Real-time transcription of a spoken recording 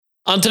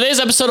On today's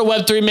episode of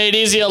Web3 Made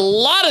Easy, a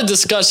lot of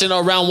discussion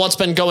around what's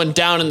been going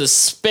down in the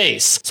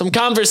space. Some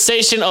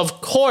conversation,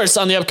 of course,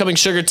 on the upcoming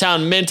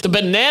Sugartown Mint, the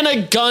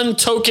banana gun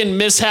token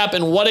mishap,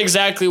 and what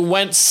exactly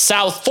went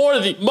south for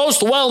the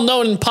most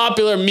well-known and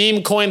popular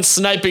meme coin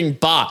sniping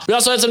bot. We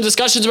also had some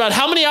discussions about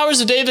how many hours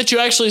a day that you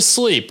actually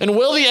sleep, and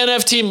will the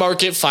NFT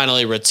market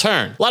finally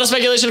return? A lot of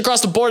speculation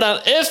across the board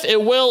on if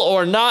it will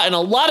or not, and a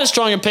lot of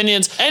strong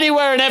opinions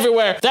anywhere and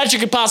everywhere that you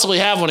could possibly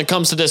have when it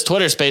comes to this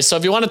Twitter space. So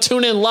if you want to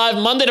tune in live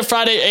Monday to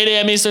Friday, 8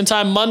 a.m. Eastern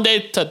Time,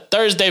 Monday to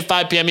Thursday,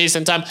 5 p.m.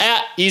 Eastern Time,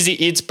 at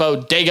Easy Eats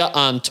Bodega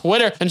on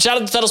Twitter. And shout out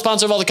to the title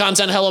sponsor of all the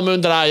content,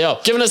 HelloMoon.io.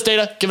 Giving us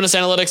data, giving us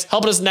analytics,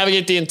 helping us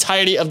navigate the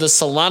entirety of the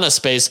Solana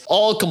space,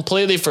 all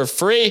completely for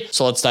free.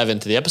 So let's dive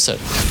into the episode.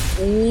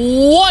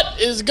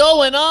 What is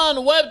going on,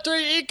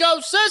 Web3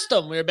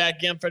 ecosystem? We're back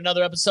again for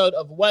another episode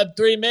of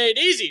Web3 Made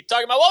Easy,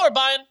 talking about what we're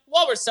buying,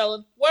 what we're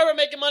selling, where we're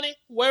making money,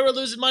 where we're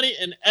losing money,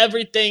 and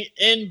everything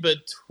in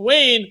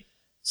between.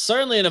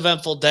 Certainly an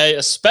eventful day,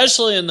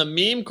 especially in the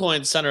meme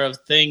coin center of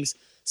things.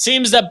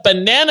 Seems that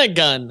Banana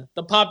Gun,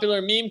 the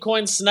popular meme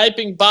coin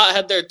sniping bot,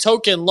 had their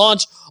token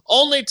launch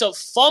only to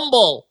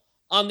fumble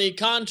on the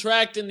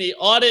contract in the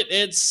audit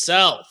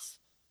itself.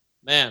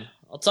 Man,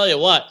 I'll tell you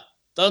what.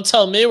 Don't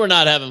tell me we're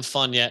not having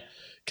fun yet,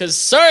 because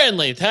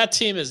certainly that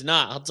team is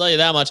not. I'll tell you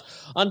that much.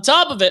 On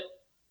top of it,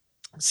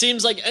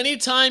 seems like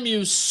anytime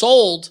you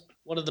sold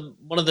one of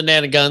the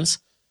Nana Guns,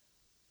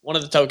 one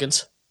of the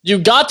tokens, you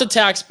got the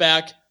tax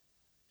back.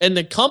 And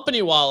the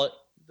company wallet,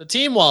 the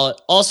team wallet,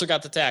 also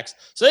got the tax.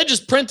 So they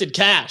just printed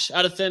cash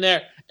out of thin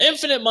air.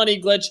 Infinite money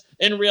glitch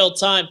in real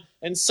time.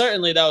 And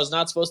certainly that was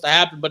not supposed to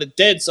happen, but it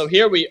did. So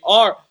here we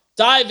are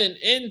diving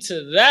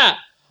into that.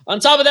 On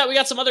top of that, we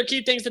got some other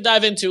key things to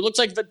dive into. Looks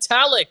like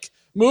Vitalik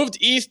moved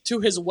ETH to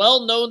his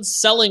well-known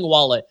selling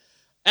wallet.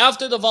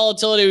 After the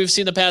volatility we've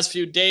seen the past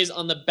few days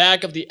on the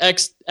back of the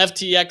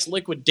FTX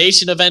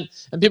liquidation event,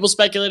 and people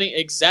speculating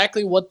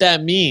exactly what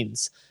that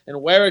means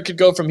and where it could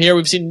go from here.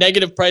 We've seen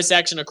negative price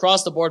action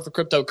across the board for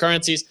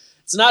cryptocurrencies.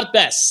 It's not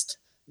best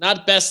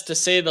to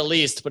say the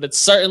least, but it's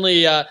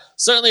certainly a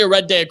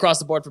red day across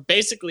the board for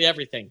basically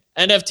everything.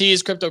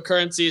 NFTs,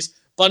 cryptocurrencies,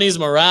 bunnies,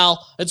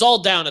 morale, it's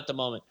all down at the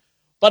moment.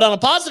 But on a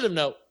positive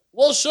note,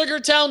 will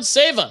Sugartown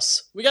save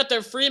us? We got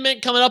their free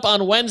mint coming up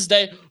on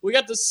Wednesday. We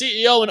got the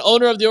CEO and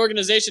owner of the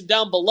organization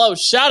down below.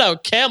 Shout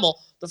out Camel,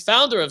 the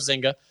founder of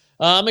Zynga.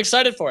 I'm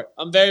excited for it.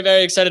 I'm very,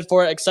 very excited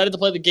for it. Excited to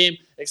play the game.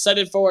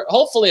 Excited for,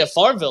 hopefully, a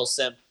Farmville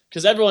sim,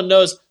 because everyone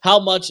knows how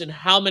much and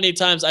how many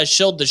times I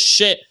shilled the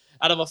shit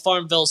out of a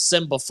Farmville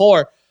sim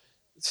before.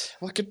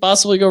 What could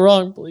possibly go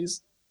wrong?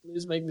 Please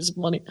make me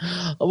some money.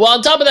 Well,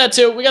 on top of that,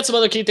 too, we got some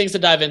other key things to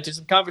dive into,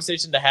 some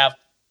conversation to have.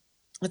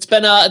 It's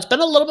been a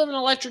little bit of an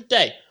electric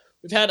day.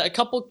 We've had a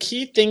couple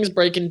key things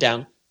breaking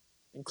down,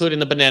 including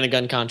the Banana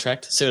Gun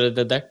contract. See what I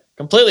did there?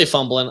 Completely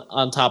fumbling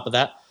on top of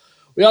that.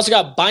 We also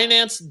got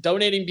Binance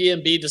donating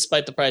BNB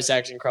despite the price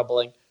action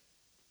crumbling.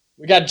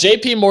 We got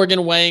JP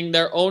Morgan weighing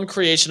their own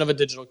creation of a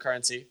digital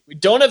currency. We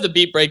don't have the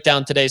Beat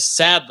breakdown today,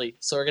 sadly,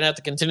 so we're going to have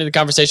to continue the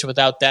conversation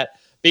without that.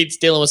 Beat's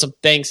dealing with some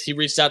things. He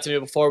reached out to me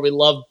before. We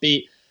love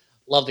Beat.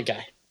 Love the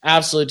guy.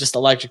 Absolutely just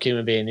electric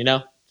human being, you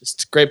know?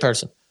 Just a great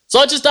person. So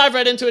let's just dive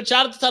right into it.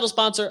 Shout out to the title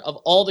sponsor of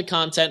all the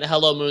content,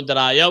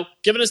 HelloMoon.io,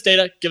 giving us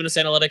data, giving us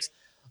analytics,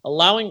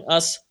 allowing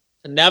us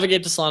to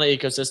navigate the Solana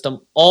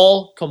ecosystem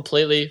all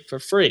completely for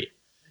free.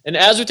 And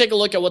as we take a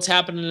look at what's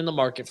happening in the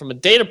market from a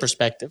data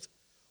perspective,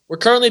 we're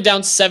currently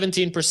down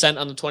 17%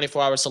 on the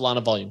 24-hour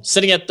Solana volume,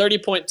 sitting at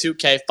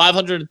 30.2K,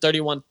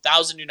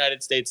 531,000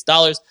 United States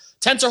dollars.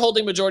 Tensor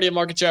holding majority of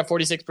market share at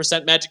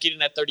 46%, Magic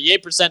Eden at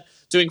 38%,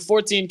 doing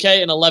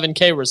 14K and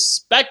 11K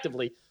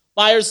respectively.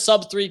 Buyers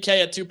sub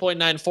 3K at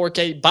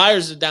 2.94K.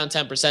 Buyers are down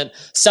 10%.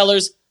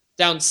 Sellers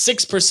down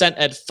 6%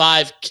 at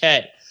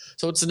 5K.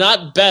 So it's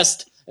not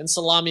best in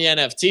Salami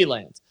NFT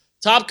land.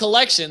 Top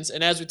collections,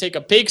 and as we take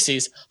a peek,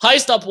 sees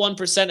Heist up 1%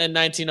 at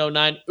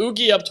 1909,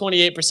 Oogie up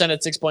 28%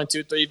 at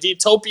 6.23,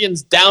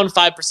 Vtopians down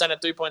 5%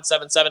 at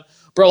 3.77,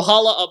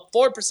 Brawlhalla up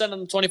 4% on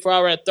the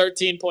 24-hour at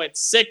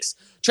 13.6,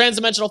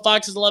 Transdimensional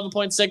Fox is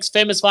 11.6,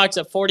 Famous Fox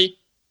at 40,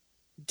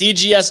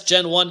 DGS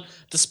Gen 1,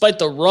 despite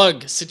the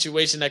rug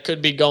situation that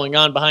could be going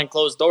on behind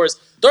closed doors,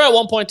 they're at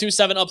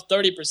 1.27, up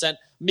 30%.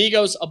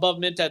 Migos above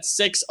mint at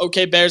 6.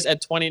 OK Bears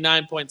at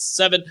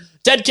 29.7.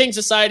 Dead King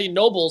Society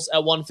Nobles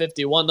at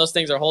 151. Those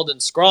things are holding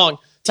strong.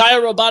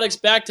 Tire Robotics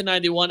back to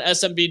 91.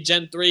 SMB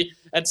Gen 3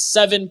 at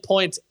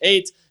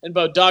 7.8. And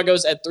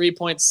Bodagos at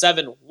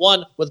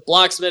 3.71 with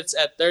Blocksmiths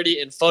at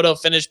 30 and Photo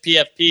Finish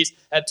PFPs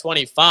at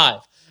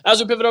 25. As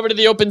we pivot over to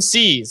the open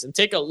seas and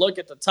take a look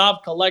at the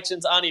top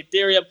collections on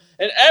Ethereum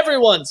and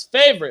everyone's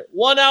favorite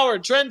 1-hour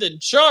trending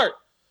chart.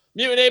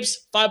 Mutant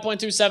Apes,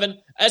 5.27.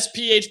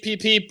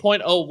 SPHPP,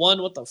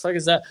 0.01. What the fuck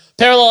is that?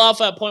 Parallel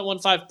Alpha at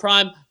 0.15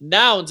 prime.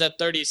 Nouns at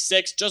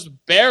 36, just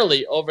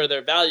barely over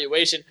their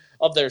valuation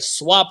of their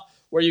swap,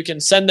 where you can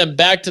send them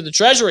back to the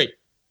treasury.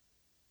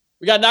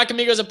 We got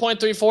Nakamigos at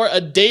 0.34.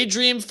 A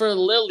Daydream for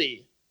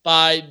Lily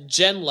by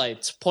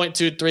Genlight,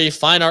 0.23.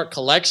 Fine Art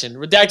Collection.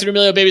 Redacted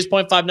Emilio Babies,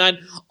 0.59.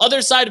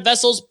 Other Side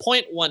Vessels,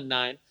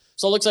 0.19.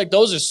 So it looks like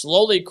those are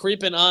slowly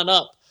creeping on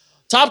up.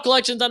 Top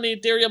collections on the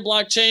Ethereum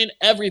blockchain,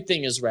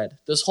 everything is red.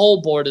 This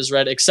whole board is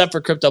red except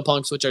for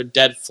CryptoPunks, which are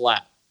dead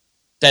flat.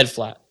 Dead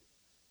flat.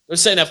 They're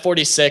sitting at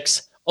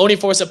 46.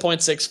 Oniforce at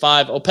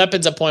 0.65.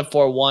 Opepin's at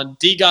 0.41.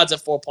 D-God's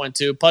at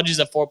 4.2. Pudgy's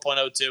at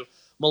 4.02.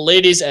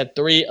 Milady's at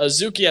 3.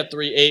 Azuki at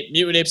 3.8.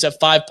 Mutant Apes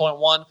at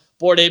 5.1.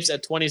 Bored Apes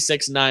at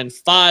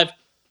 26.95.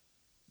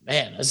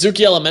 Man,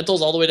 Azuki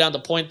Elementals all the way down to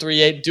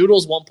 0.38.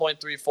 Doodles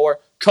 1.34.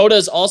 Coda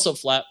is also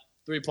flat,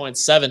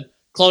 3.7.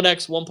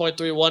 Clonex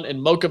 1.31 and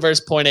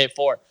Mochaverse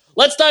 0.84.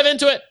 Let's dive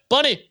into it.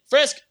 Bunny,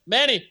 Frisk,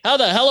 Manny, how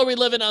the hell are we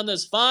living on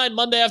this fine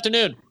Monday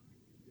afternoon?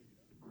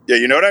 Yeah,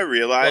 you know what I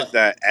realized?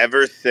 That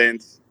ever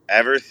since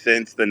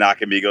the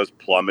Nakamigos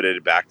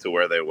plummeted back to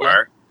where they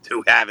were,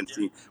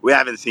 we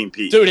haven't seen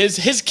peace. Dude,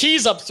 his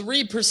key's up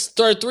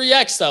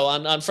 3x though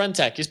on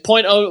Friendtech. He's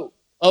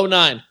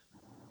 0.009.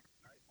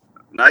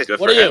 Nice.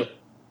 What are you?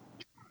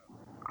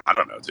 I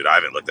don't know, dude. I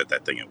haven't looked at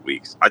that thing in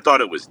weeks. I thought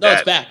it was dead. No,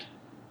 it's back.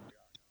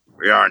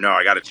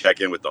 I got to check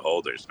in with the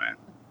holders, man.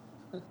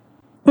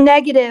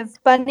 Negative.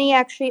 Bunny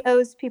actually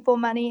owes people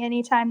money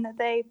anytime that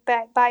they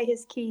buy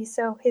his key,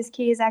 so his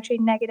key is actually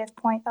negative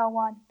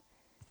 0.01.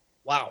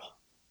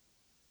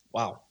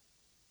 Wow.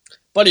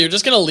 Buddy, you're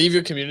just going to leave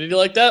your community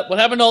like that? What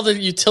happened to all the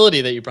utility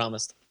that you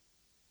promised?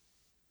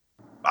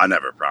 I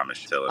never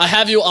promised utility. I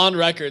have you on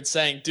record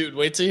saying, dude,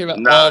 wait till you hear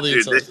about all the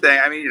utility.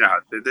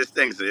 This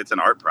thing, it's an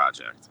art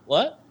project.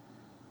 What?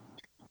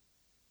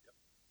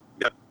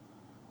 Yep.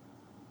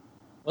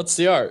 What's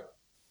the art?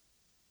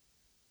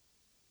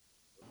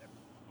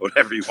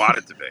 Whatever you want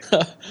it to be.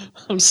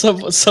 I'm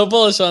so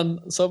bullish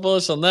on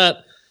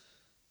that.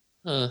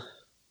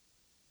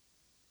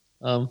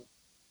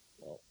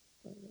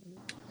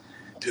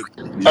 Dude,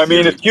 I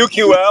mean, it's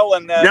QQL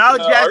and then no,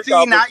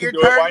 Jesse, not your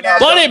turn.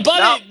 Buddy,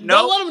 don't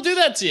let him do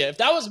that to you. If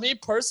that was me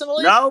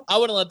personally, I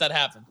wouldn't let that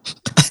happen.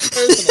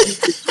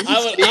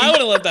 Personally, I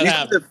wouldn't let that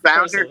happen.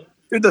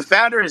 The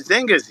founder of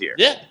Zynga's here.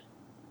 Yeah,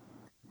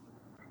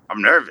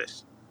 I'm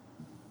nervous.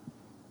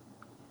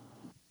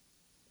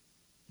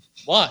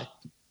 Why?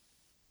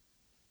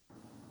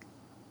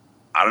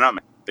 I don't know,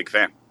 man. Big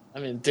fan. I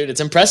mean, dude,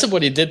 it's impressive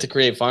what he did to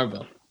create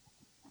Farmville.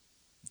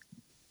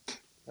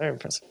 Very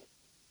impressive.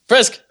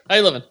 Frisk, how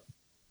you living?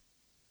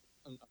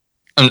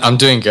 I'm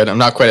doing good. I'm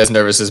not quite as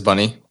nervous as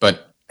Bunny,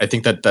 but I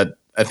think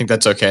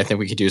that's okay. I think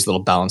we could use a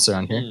little balance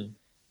around here.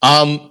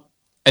 And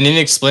then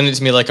explain it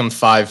to me like I'm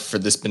 5 for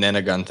this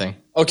banana gun thing.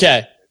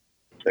 Okay.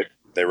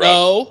 They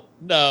run.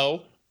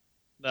 No.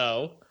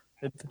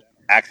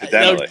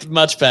 Accidentally. No,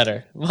 much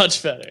better.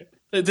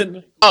 It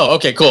didn't. Oh,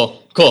 okay,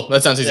 cool.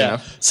 That sounds easy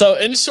enough. So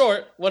in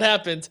short, what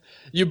happened?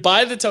 You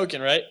buy the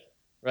token, right?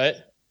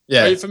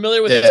 Yeah. Are you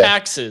familiar with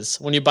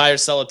taxes when you buy or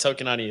sell a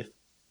token on ETH?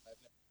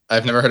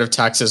 I've never heard of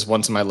taxes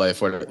once in my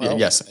life.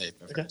 Yes.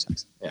 Okay.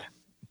 Yeah.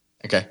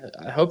 Okay.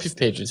 I hope you've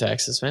paid your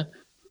taxes, man.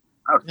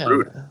 That's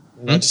rude.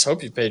 I just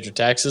hope you've paid your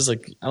taxes.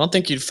 Like, I don't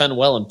think you'd fend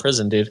well in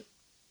prison, dude.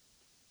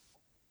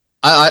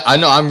 I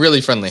know. I'm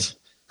really friendly.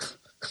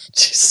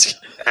 Jeez.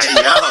 Hey,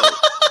 yo.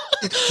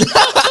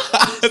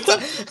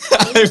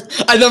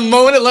 The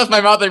moment it left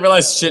my mouth, I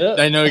realized, shit,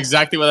 I know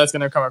exactly what that's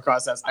going to come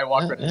across as. I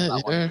walk right into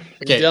that one.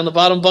 Okay. Be on the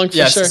bottom bunk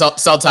for sure.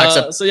 Sell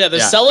tax. So,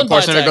 there's sell and buy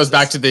taxes. A portion of it goes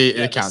back to the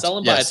account. Sell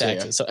and buy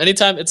taxes. Yeah. So,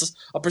 anytime it's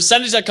a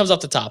percentage that comes off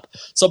the top.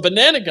 So,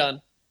 Banana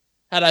Gun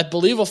had, I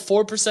believe, a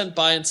 4%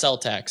 buy and sell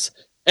tax.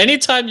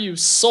 Anytime you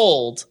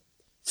sold,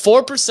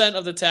 4%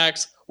 of the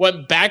tax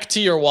went back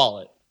to your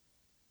wallet,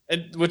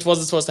 which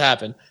wasn't supposed to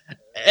happen.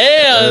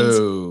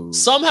 And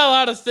somehow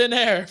out of thin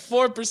air,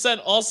 4%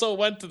 also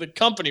went to the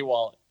company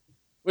wallet,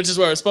 which is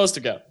where it's supposed to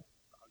go.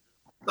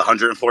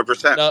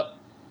 104%. No,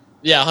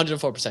 yeah,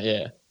 104%.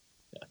 Yeah.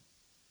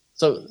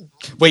 So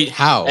wait,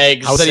 how?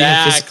 Exactly. How is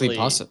that even physically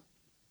possible?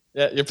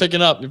 Yeah, you're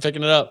picking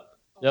it up.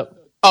 Yep.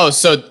 Oh,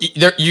 so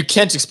you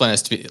can't explain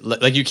this to me.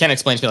 Like, you can't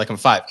explain to me like I'm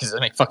 5 because it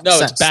doesn't make fucking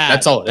sense. No, it's bad.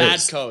 That's all it bad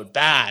is. Code.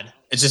 Bad.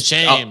 It's just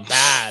shame.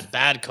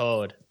 Bad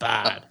code.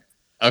 Bad.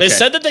 Okay. They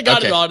said that they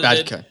got it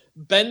audited. Bad code.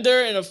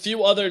 Bender and a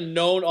few other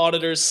known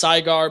auditors,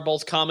 Saigar,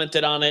 both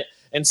commented on it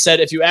and said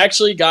if you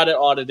actually got it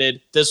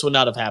audited, this would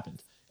not have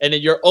happened. And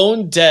your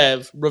own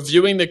dev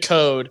reviewing the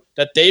code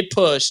that they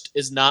pushed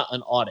is not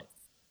an audit.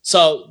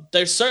 So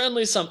there's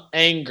certainly some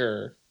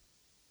anger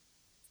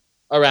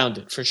around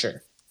it for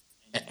sure.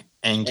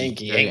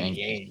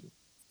 Angry.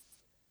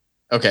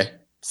 Okay,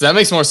 so that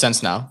makes more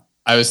sense now.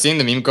 I was seeing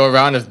the meme go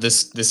around of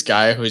this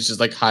guy who's just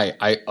like, "Hi,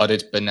 I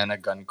audit banana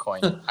gun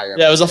coin."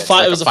 Yeah, it was a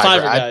Fiverr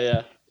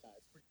guy.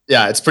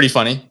 Yeah, it's pretty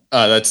funny.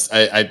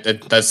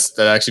 That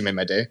actually made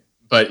my day.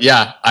 But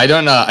yeah, I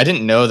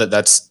didn't know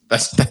that's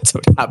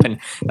what happened.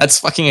 That's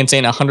fucking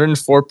insane.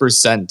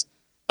 104%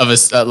 of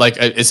us,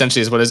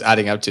 essentially, is what it's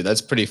adding up to.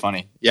 That's pretty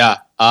funny. Yeah.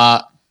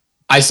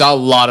 I saw a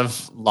lot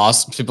of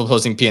lost people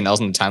posting P&Ls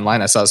in the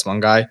timeline. I saw this one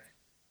guy.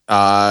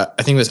 I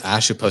think it was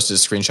Ash who posted a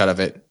screenshot of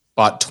it.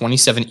 Bought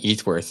 27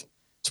 ETH worth.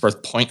 It's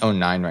worth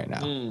 0.09 right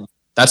now.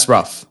 That's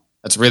rough.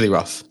 That's really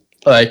rough.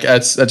 Like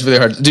that's really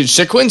hard. Dude,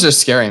 shitcoins are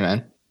scary,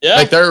 man. Yeah.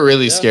 Like they're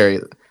really scary.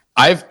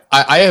 I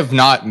have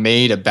not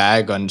made a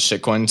bag on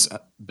shitcoins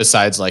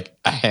besides like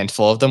a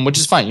handful of them, which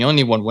is fine. You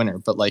only need one winner,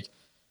 but like,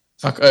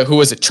 fuck, who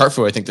was it?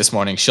 Chartfu, I think this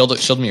morning shielded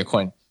me a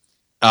coin.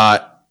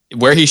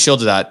 Where he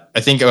shielded at,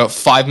 I think about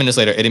 5 minutes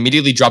later, it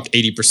immediately dropped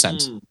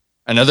 80%.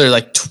 Another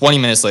like 20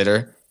 minutes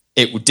later,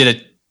 it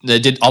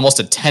did almost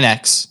a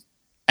 10x,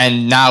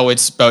 and now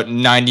it's about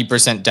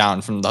 90%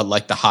 down from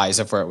the highs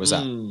of where it was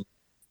at,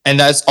 and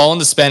that's all in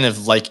the span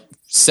of like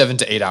 7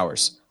 to 8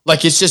 hours.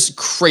 Like, it's just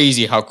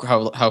crazy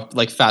how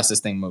like fast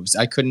this thing moves.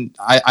 I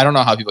don't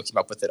know how people keep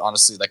up with it,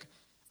 honestly. Like,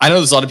 I know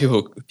there's a lot of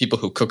people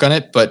who cook on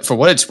it, but for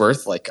what it's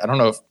worth, like, I don't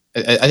know if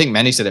I think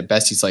Manny said it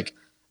best. He's like,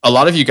 a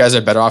lot of you guys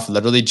are better off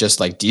literally just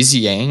like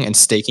DZAing and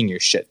staking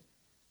your shit.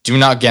 Do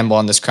not gamble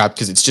on this crap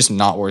because it's just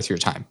not worth your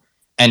time.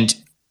 And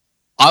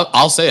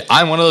I'll say it,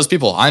 I'm one of those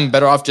people. I'm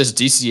better off just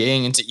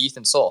DCAing into ETH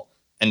and Sol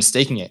and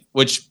staking it.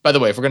 Which, by the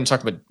way, if we're going to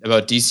talk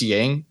about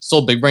DCAing,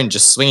 Sol Big Brain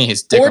just swinging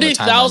his dick on the timeline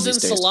 40,000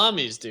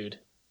 salamis, dude.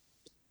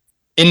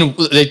 In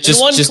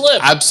one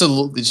clip.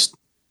 Absolutely. Just,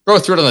 bro,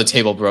 threw it on the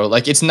table, bro.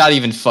 Like, it's not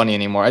even funny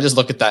anymore. I just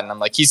look at that and I'm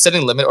like, he's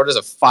setting limit orders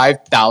of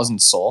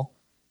 5,000 Sol.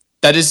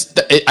 That is,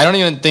 I don't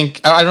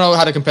know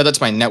how to compare that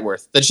to my net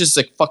worth. That's just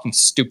like fucking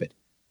stupid.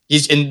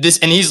 He's in this,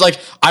 and he's like,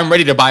 I'm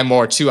ready to buy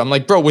more too. I'm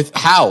like, bro, with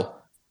how?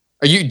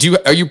 Are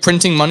you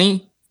printing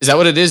money? Is that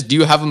what it is? Do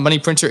you have a money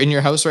printer in your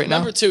house right now?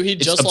 Number two, he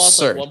just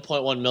lost like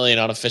 1.1 million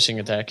on a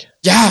phishing attack.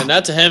 Yeah. And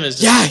that to him is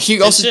just,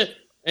 he also shit.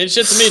 Ain't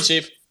shit to me,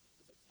 Chief.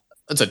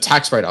 That's a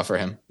tax write-off for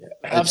him. Yeah,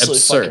 absolutely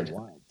absurd. Fucking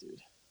wild, dude.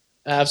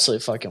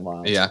 Absolutely fucking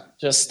wild. Yeah.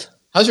 Just,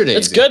 how's your day?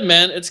 It's good,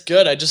 man. It's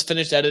good. I just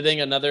finished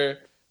editing another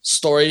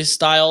story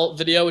style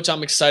video, which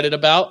I'm excited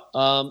about.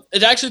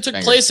 It actually took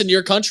place in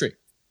your country.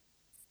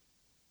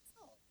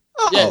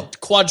 Oh. Yeah,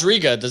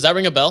 Quadriga. Does that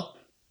ring a bell?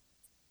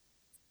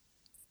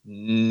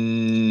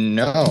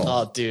 No.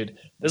 Oh, dude.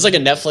 There's like a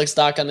Netflix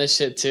doc on this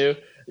shit too.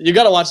 You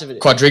got to watch the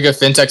video. Quadriga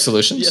FinTech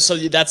Solutions? Yeah, so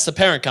that's the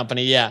parent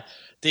company, yeah.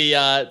 The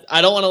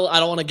I don't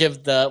want to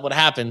give the what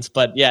happens,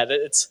 but yeah,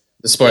 it's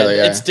the spoiler,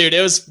 yeah.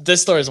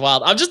 This story is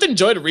wild. I've just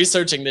enjoyed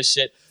researching this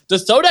shit. The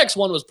Thodex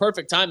one was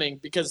perfect timing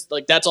because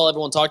like that's all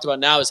everyone talked about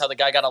now is how the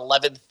guy got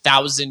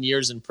 11,000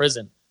 years in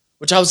prison,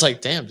 which I was like,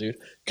 damn, dude.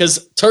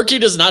 Because Turkey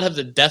does not have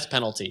the death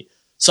penalty.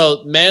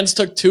 So Mans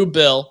took $2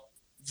 billion,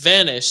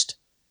 vanished.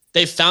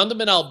 They found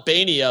him in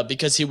Albania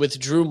because he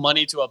withdrew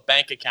money to a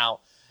bank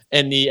account,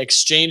 and the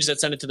exchange that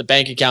sent it to the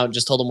bank account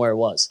just told him where it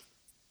was,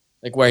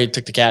 like where he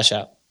took the cash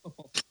out.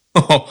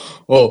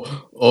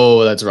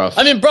 Oh, that's rough.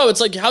 I mean, bro,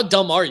 it's like, how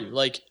dumb are you?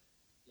 Like,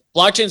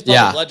 blockchain's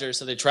public ledger,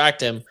 so they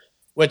tracked him.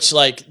 Which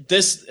like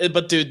this,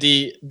 but dude,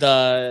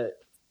 the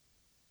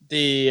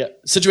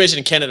situation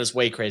in Canada is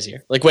way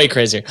crazier. Like way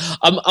crazier.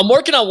 I'm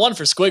working on one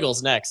for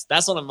Squiggles next.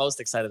 That's what I'm most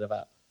excited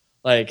about.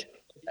 Like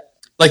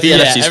the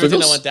NFT everything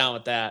that went down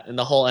with that and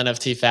the whole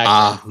NFT factor.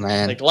 Ah,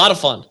 man, like a lot of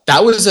fun.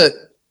 That was a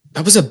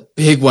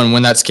big one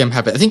when that scam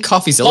happened. I think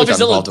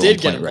Coffeezilla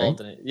did get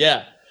involved in it.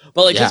 Yeah.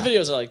 But like his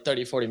videos are like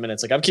 30, 40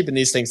 minutes. Like I'm keeping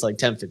these things to like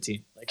 10,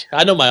 15. Like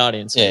I know my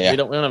audience. We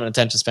don't have an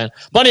attention span.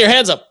 Bunny, your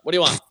hands up. What do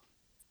you want?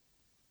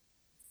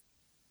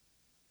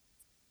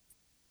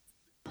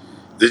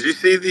 Did you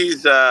see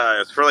these?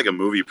 It's for like a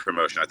movie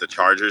promotion at the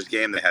Chargers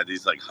game. They had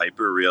these like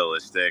hyper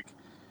realistic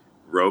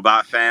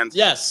robot fans.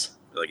 Yes.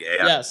 Like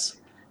AI. Yes.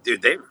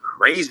 Dude, they're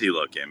crazy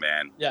looking,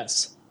 man.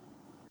 Yes.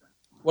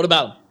 What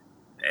about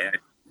them?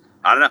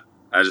 I don't know.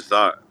 I just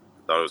thought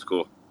it was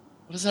cool.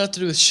 What does that have to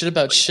do with shit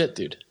about shit,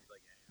 dude?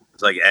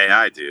 It's like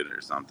AI, dude,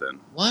 or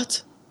something.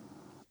 What?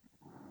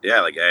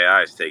 Yeah, like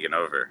AI is taking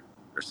over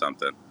or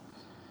something.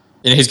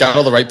 You know, he's got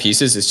all the right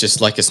pieces. It's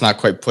just like it's not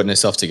quite putting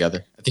itself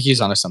together. I think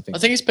he's onto something. I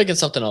think he's picking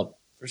something up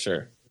for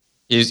sure.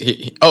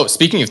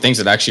 Speaking of things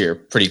that actually are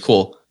pretty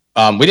cool,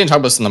 we didn't talk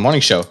about this in the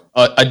morning show.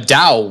 A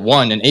DAO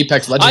won an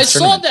Apex Legends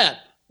tournament. I saw that.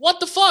 What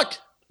the fuck?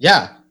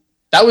 Yeah,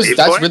 that's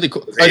really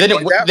cool. They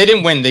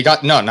didn't win. They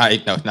got not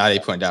 8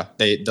 point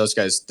DAO.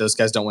 Those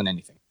guys don't win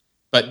anything.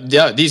 But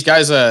yeah, these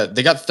guys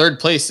they got third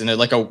place in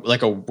like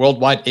a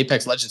worldwide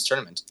Apex Legends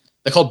tournament.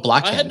 They're called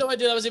Black. I had no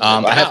idea that was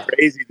even. That's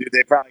crazy, dude.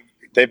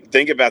 They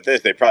think about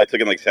this. They probably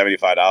took in like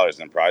 $75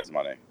 in prize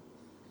money.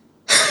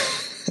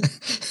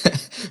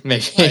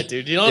 Maybe, right,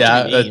 dude. You don't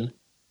have to be mean.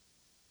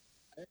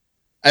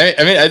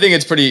 I mean, I think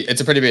it's a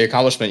pretty big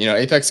accomplishment. You know,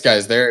 Apex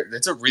guys,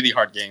 it's a really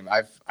hard game.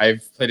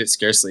 I've played it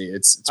scarcely.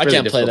 It's really I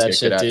can't play that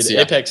shit, dude. So,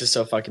 yeah. Apex is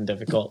so fucking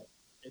difficult.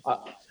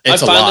 I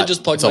finally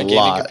just plugged my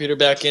gaming computer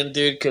back in,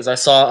 dude, because I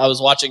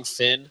was watching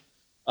Finn.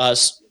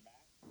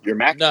 Your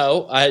Mac?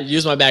 No, I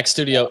use my Mac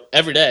Studio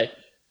every day,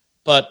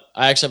 but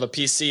I actually have a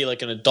PC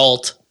like an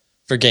adult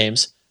for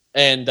games,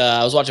 and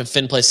I was watching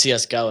Finn play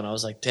CS:GO, and I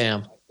was like,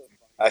 "Damn,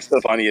 that's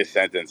the funniest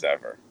sentence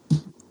ever."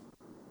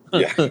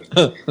 Yeah,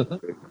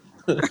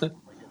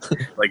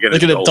 like an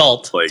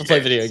adult to play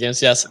video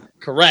games. Yes,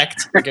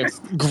 correct. Like a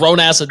grown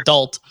ass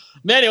adult.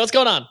 Manny, what's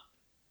going on?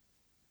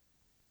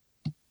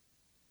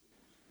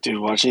 Dude,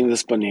 watching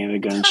this banana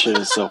gun shit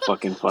is so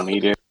fucking funny,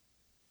 dude.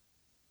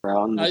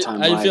 How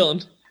you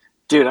feeling?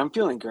 Dude, I'm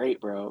feeling great,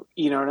 bro.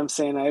 You know what I'm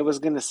saying? I was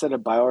gonna set a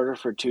buy order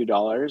for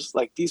 $2.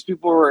 Like these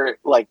people were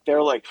like,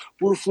 they're like,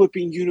 we're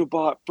flipping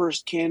Unibot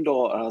first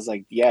candle. And I was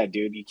like, yeah,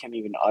 dude, you can't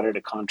even audit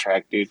a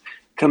contract, dude.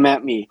 Come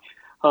at me.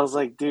 I was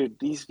like, dude,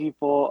 these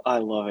people, I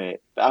love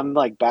it. I'm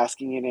like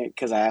basking in it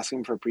because I asked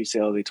them for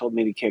pre-sale. They told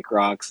me to kick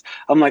rocks.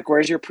 I'm like,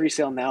 where's your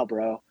pre-sale now,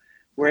 bro?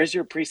 Where's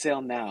your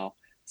pre-sale now?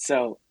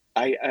 So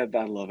I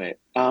love it.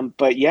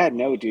 But yeah,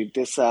 no, dude,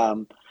 this I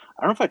don't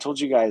know if I told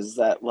you guys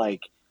that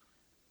like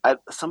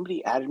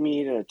somebody added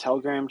me to a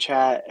Telegram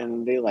chat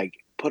and they like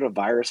put a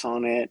virus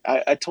on it.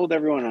 I told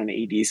everyone on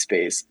AD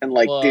space and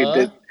like,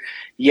 dude,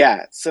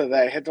 yeah. So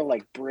that I had to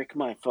like brick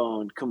my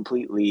phone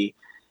completely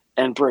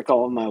and brick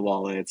all of my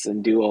wallets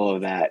and do all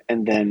of that.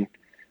 And then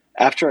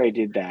after I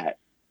did that,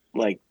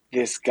 like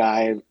this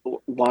guy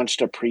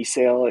launched a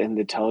pre-sale in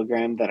the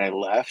Telegram that I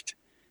left.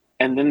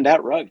 And then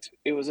that rugged.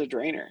 It was a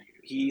drainer.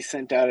 He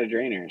sent out a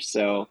drainer.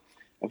 So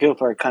I feel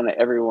for kind of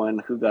everyone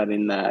who got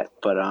in that.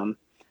 But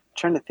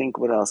trying to think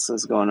what else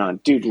is going on.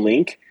 Dude,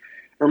 Link,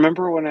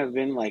 remember when I've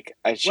been like,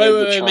 I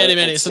showed wait,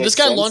 Manny. So this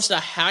guy launched a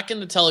hack in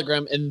the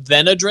Telegram and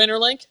then a drainer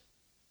link?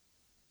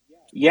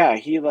 Yeah,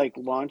 he like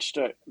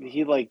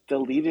he like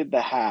deleted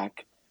the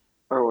hack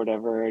or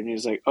whatever. And he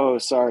was like, oh,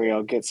 sorry,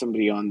 I'll get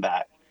somebody on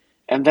that.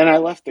 And then I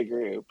left the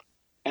group.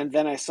 And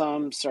then I saw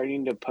him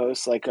starting to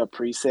post like a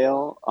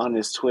pre-sale on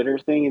his Twitter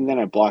thing. And then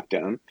I blocked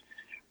him.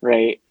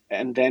 Right.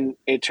 And then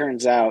it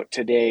turns out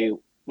today,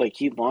 like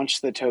he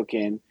launched the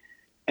token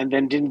and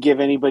then didn't give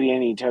anybody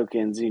any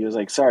tokens. He was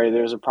like, sorry,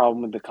 there's a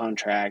problem with the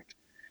contract.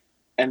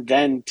 And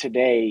then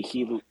today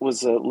he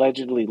was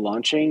allegedly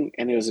launching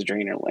and it was a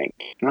drainer link.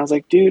 And I was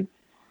like, dude,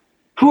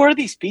 who are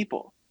these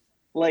people?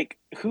 Like,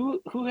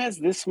 who has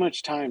this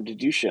much time to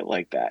do shit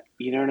like that?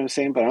 You know what I'm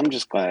saying? But I'm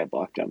just glad I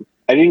blocked him.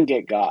 I didn't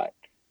get got,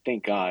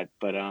 thank God.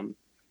 But I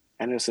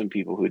know some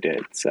people who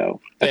did, so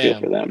I feel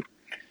for them.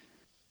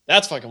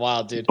 That's fucking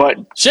wild, dude.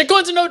 But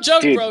shitcoins are no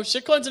joke, dude. Bro.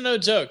 Shitcoins are no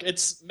joke.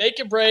 It's make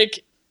or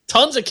break.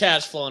 Tons of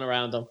cash flowing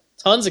around them.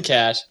 Tons of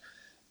cash.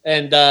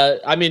 And,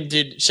 I mean,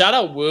 dude, shout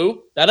out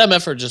Woo. That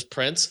MFer just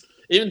prints.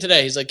 Even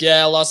today, he's like,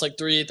 yeah, I lost like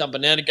 3 ETH on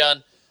Banana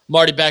Gun. I'm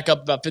already back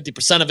up about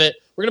 50% of it.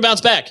 We're going to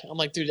bounce back. I'm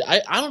like, dude,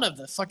 I don't have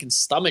the fucking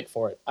stomach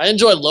for it. I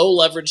enjoy low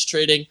leverage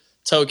trading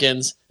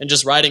tokens and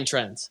just riding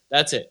trends.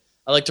 That's it.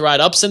 I like to ride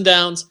ups and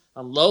downs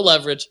on low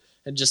leverage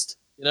and just,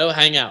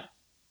 hang out.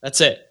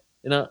 That's it.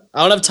 I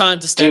don't have time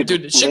to stay.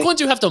 Dude, shitcoins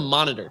you have to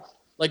monitor.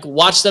 Like,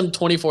 watch them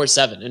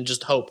 24/7 and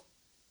just hope.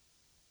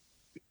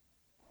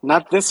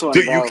 Not this one,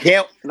 dude. Bro. You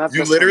can't. Not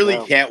you literally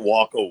can't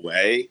walk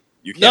away.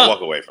 You can't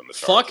walk away from the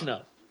chart. Fuck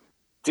no,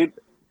 dude.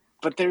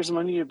 But there's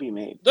money to be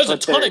made. There's a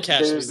ton of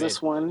cash. There's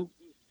this one,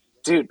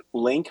 dude.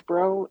 Link,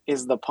 bro,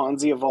 is the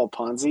Ponzi of all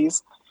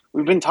Ponzi's.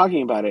 We've been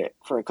talking about it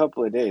for a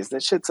couple of days.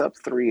 That shit's up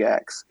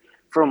 3x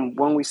from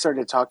when we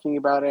started talking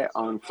about it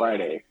on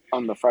Friday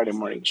on the Friday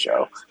morning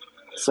show.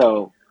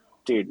 So,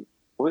 dude,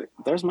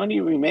 there's money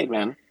to be made,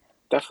 man.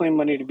 Definitely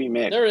money to be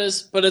made. There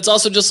is, but it's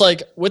also just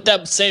like with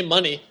that same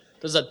money,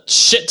 there's a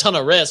shit ton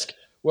of risk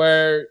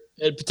where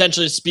it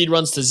potentially speed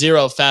runs to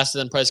zero faster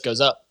than price goes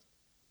up.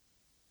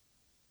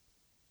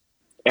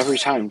 Every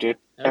time, dude.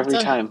 Every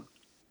time.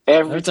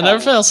 Never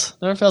fails.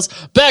 Never fails.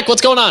 Beck,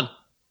 what's going on?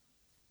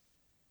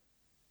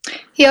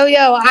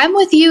 Yo, I'm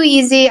with you,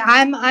 Easy.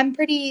 I'm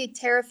pretty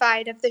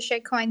terrified of the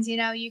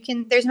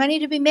shitcoins. There's money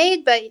to be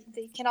made, but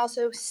they can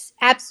also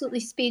absolutely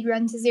speed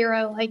run to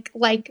zero,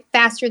 like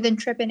faster than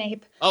Trip and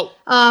Ape. Oh.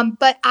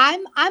 But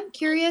I'm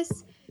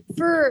curious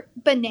for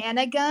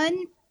Banana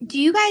Gun. Do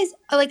you guys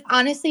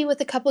honestly, with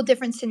a couple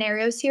different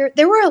scenarios here,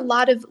 there were a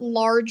lot of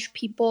large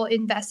people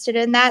invested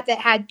in that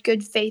had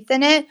good faith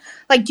in it.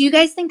 Like, do you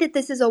guys think that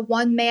this is a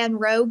one-man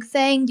rogue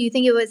thing? Do you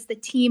think it was the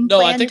team?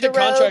 No, I think the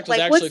contract was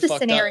actually what's the fucked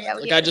scenario up.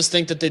 here? I just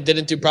think that they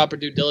didn't do proper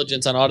due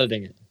diligence on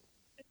auditing it.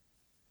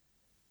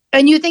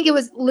 And you think it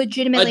was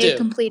legitimately a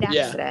complete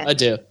accident? Yeah, I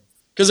do.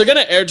 Because they're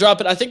gonna airdrop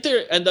it. I think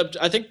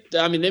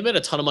they made a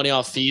ton of money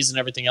off fees and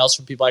everything else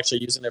from people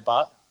actually using their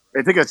bot.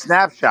 They took a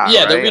snapshot.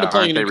 Yeah, right? they're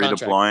redeploying a new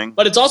contract.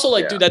 But it's also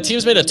dude, that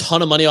team's made a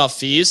ton of money off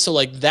fees. So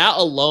that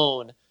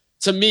alone,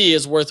 to me,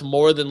 is worth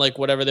more than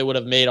whatever they would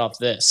have made off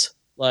this.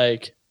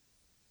 That's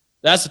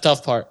the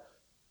tough part.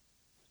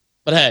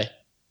 But hey,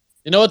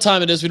 you know what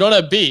time it is? We don't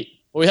have beat.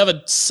 But we have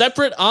a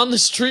separate on the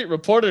street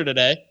reporter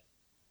today.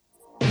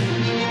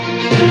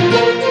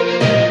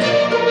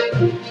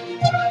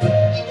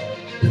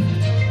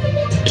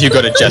 If you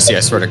go to Jesse, I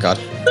swear to God.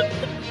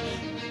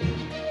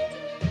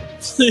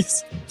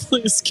 Please.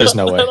 There's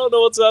no way. I don't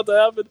know what's about to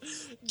happen.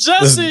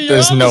 Jesse,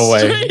 there's no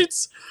way.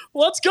 Streets.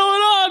 What's going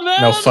on,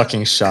 man? No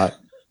fucking shot.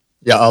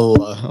 Ya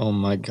Allah. Oh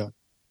my God.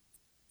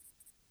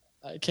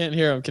 I can't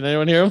hear him. Can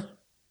anyone hear him?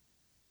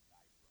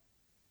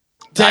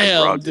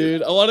 Damn,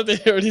 dude. I wanted to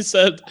hear what he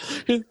said.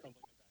 Dude,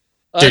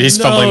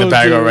 he's fumbling the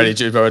bag already,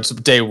 dude, bro. It's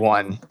day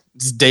one.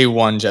 It's day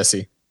one,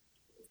 Jesse.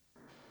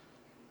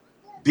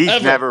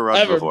 B's never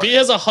run before. B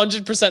has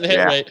 100%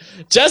 hit rate.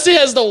 Jesse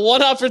has the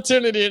one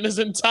opportunity in his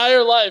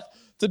entire life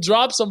to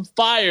drop some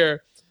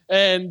fire,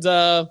 and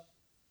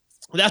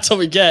that's what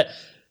we get.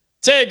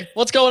 Tig,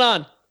 what's going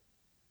on?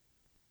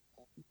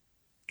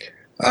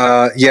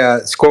 Yeah,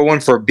 score one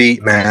for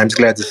Beat, man. I'm just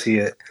glad to see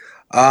it.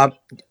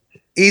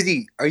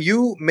 Easy, are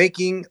you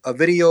making a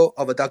video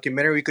of a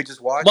documentary we could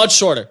just watch? Much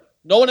shorter.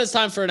 No one has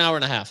time for an hour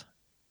and a half.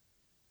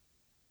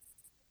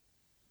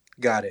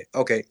 Got it.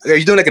 Okay. Are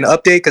you doing like an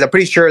update? Because I'm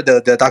pretty sure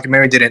the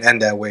documentary didn't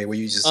end that way, what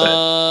you just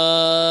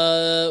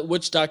said.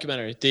 Which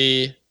documentary?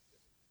 The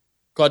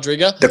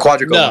Quadriga? The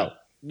Quadriga one.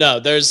 No.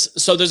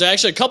 There's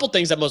actually a couple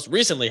things that most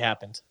recently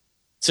happened,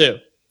 too.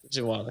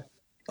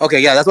 Okay,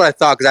 yeah, that's what I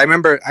thought. Because I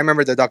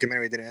remember the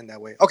documentary didn't end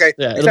that way. Okay.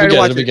 Yeah,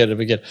 it'll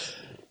be good.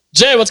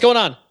 Jay, what's going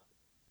on?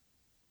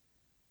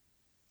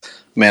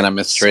 Man, I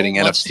miss trading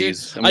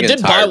NFTs. I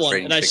did buy one,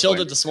 and I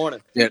shielded this morning.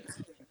 Yeah.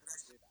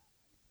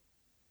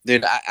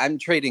 Dude, I'm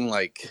trading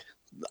like...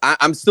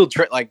 I'm still...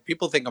 like,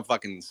 people think I'm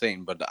fucking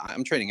insane, but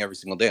I'm trading every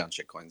single day on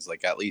shitcoins.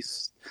 Like, at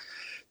least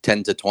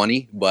 10 to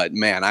 20. But,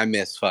 man, I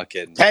miss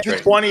fucking... 10 to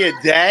 20 a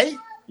day?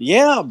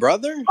 Yeah,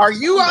 brother. Are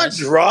you on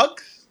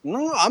drugs?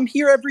 No, I'm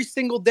here every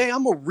single day.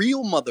 I'm a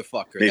real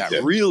motherfucker.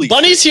 That really...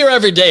 Bunny's here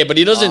every day, but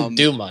he doesn't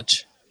do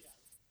much.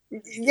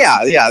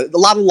 Yeah. A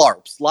lot of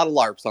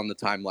LARPs on the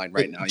timeline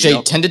right now. Jay,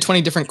 10 to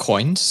 20 different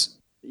coins?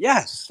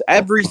 Yes,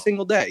 every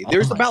single day.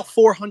 There's about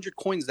 400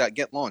 coins that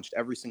get launched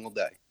every single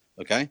day.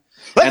 Okay?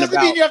 That doesn't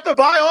mean you have to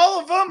buy all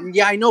of them.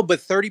 Yeah, I know, but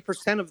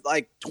 30% of,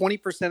 like,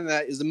 20% of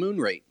that is a moon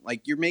rate.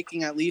 Like, you're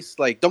making at least,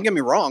 like, don't get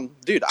me wrong,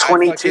 dude.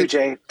 22,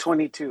 Jay.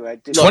 22. I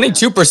did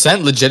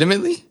 22%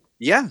 legitimately?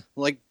 Yeah,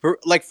 like for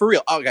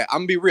real. Okay, I'm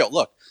gonna be real.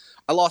 Look,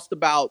 I lost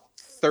about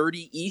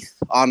 30 ETH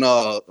on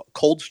a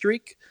cold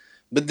streak.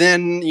 But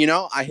then,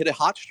 I hit a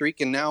hot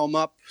streak, and now I'm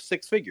up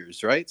 6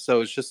 figures, right?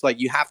 So it's just like,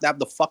 you have to have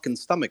the fucking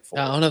stomach for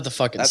it. I don't have the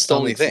fucking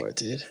stomach for it,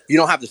 dude. You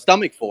don't have the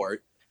stomach for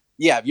it.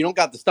 Yeah, if you don't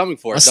got the stomach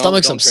for it, my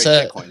stomach's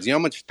upset. Coins. You know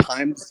how much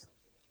times...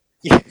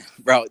 Yeah,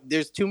 bro,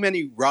 there's too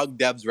many rug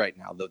devs right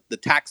now. The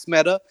tax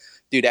meta,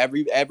 dude,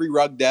 every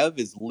rug dev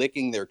is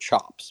licking their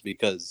chops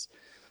because...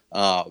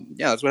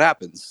 that's what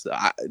happens.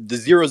 The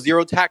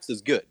 0.0 tax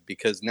is good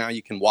because now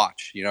you can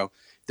watch,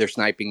 they're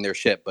sniping their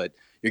shit, but...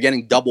 You're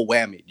getting double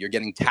whammied. You're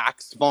getting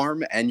tax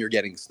farm and you're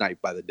getting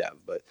sniped by the dev.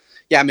 But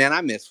yeah, man,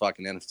 I miss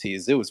fucking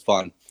NFTs. It was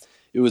fun.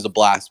 It was a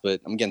blast,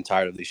 but I'm getting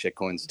tired of these shit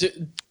coins.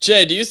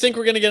 Jay, do you think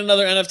we're going to get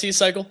another NFT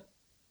cycle?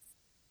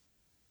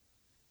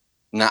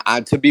 Nah,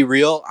 to be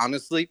real,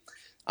 honestly,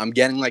 I'm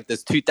getting like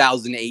this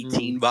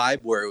 2018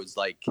 vibe where it was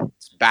like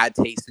it's bad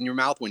taste in your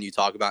mouth when you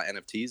talk about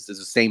NFTs. It's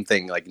the same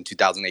thing like in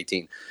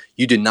 2018.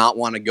 You did not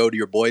want to go to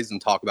your boys and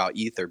talk about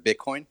ETH or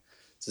Bitcoin.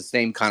 It's the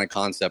same kind of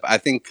concept.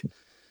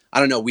 I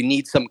don't know. We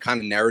need some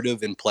kind of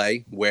narrative in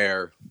play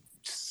where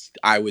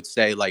I would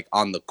say like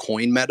on the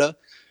coin meta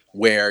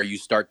where you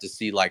start to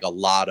see like a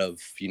lot of,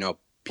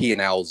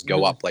 P&Ls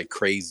go up like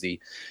crazy.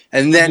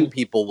 And then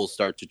people will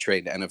start to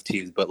trade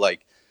NFTs. But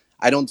like,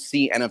 I don't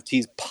see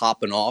NFTs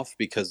popping off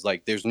because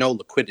like there's no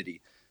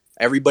liquidity.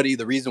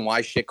 The reason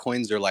why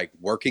shitcoins are like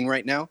working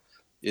right now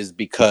is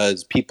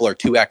because people are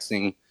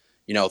 2xing,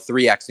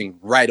 3xing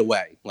right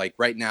away. Like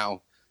right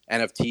now,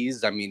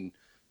 NFTs, I mean,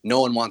 no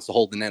one wants to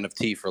hold an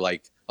NFT for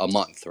like a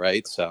month,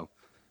 right? So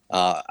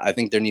I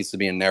think there needs to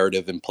be a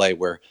narrative in play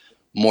where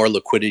more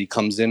liquidity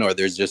comes in or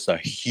there's just a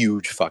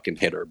huge fucking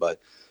hitter. But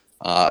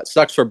it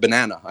sucks for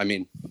Banana. I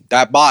mean,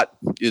 that bot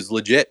is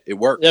legit. It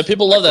works. Yeah,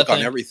 people love that thing.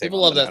 On everything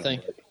people love that thing.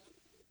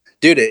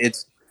 Dude,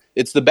 it's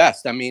the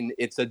best. I mean,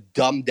 it's a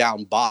dumbed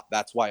down bot.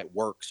 That's why it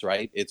works,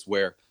 right? It's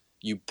where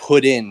you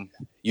put in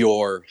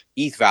your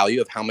ETH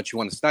value of how much you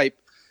want to snipe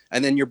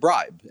and then your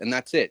bribe. And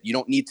that's it. You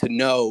don't need to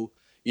know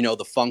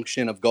the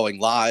function of going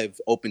live,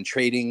 open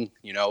trading,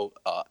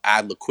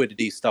 add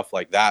liquidity, stuff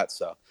like that.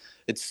 So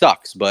it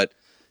sucks. But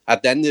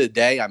at the end of the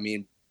day, I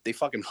mean, they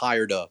fucking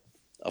hired a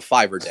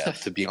Fiverr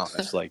dev, to be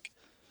honest. Like,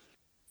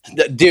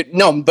 dude,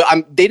 no, but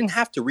they didn't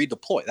have to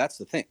redeploy. That's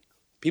the thing.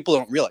 People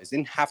don't realize they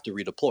didn't have to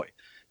redeploy.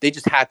 They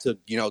just had to,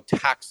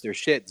 tax their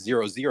shit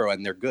 0.0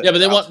 and they're good. Yeah, but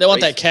they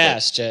want that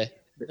cash, Jay.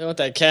 They want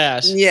that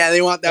cash. Yeah,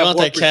 they want that 4%,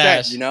 that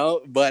cash.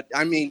 But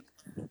I mean,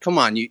 come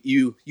on,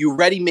 you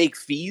already make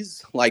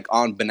fees like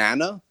on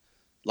Banana,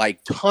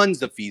 like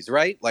tons of fees,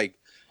 right? Like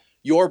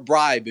if your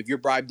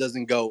bribe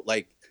doesn't go,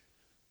 like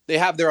they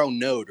have their own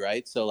node,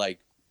 right? So like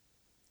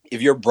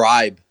if your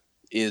bribe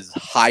is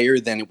higher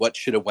than what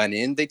should have went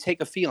in, they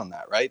take a fee on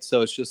that, right?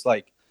 So it's just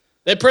like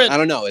they print. I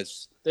don't know.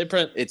 They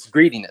print. It's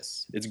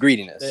greediness. It's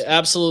greediness. They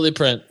absolutely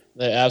print.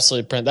 That's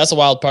the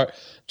wild part.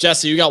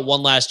 Jesse, you got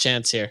one last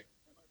chance here.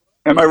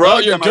 Am I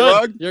rug? You're Am good.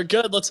 I rug? You're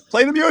good. Let's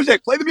play the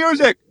music. Play the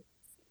music.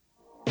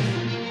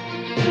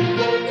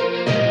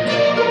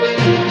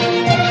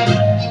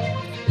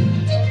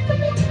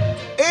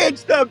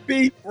 It's the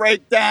beef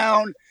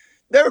breakdown.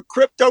 Their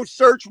crypto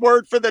search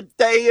word for the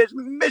day is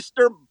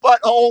Mr.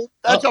 Butthole.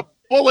 That's a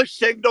bullish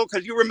signal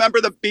because you remember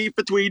the beef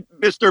between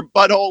Mr.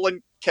 Butthole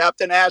and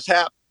Captain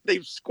Asshap.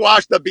 They've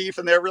squashed the beef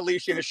and they're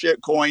releasing a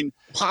shit coin.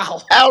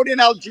 Wow. Out in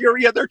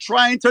Algeria, they're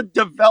trying to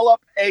develop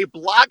a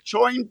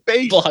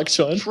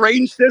blockchain-based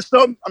train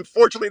system.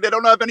 Unfortunately, they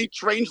don't have any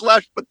trains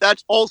left, but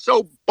that's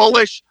also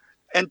bullish.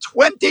 And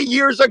 20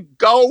 years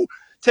ago,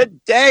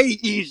 today,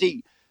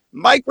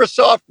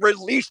 Microsoft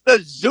released the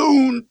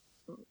Zune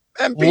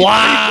MP3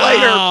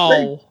 player.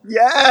 Wow.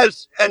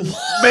 Yes, and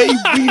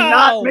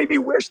maybe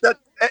wish that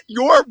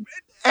your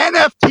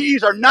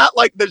NFTs are not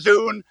like the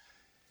Zune.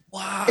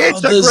 Wow. It's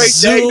a The great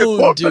day. The Zune,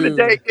 quote for the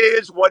day dude.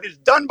 is, "What is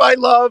done by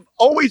love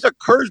always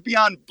occurs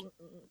beyond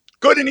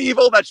good and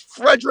evil." That's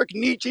Friedrich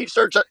Nietzsche,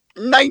 search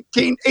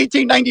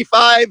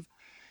 1895.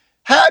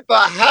 Have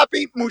a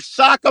happy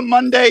Moussaka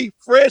Monday,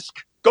 Frisk.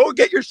 Go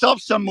get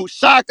yourself some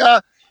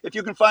moussaka if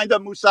you can find a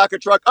moussaka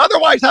truck.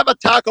 Otherwise, have a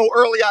taco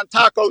early on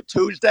Taco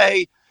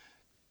Tuesday.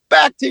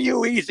 Back to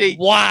you, Easy.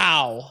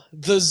 Wow.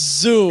 The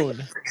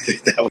Zune.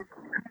 that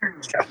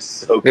was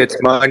so good. It's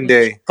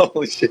Monday.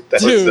 Holy shit,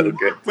 that was so Dude.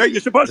 good. Wait, you're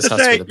supposed This to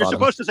has to be say the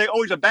bottom.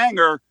 always a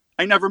banger.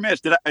 I never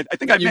missed. Did I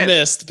think I You missed.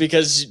 missed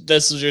because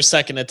this was your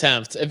second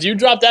attempt. If you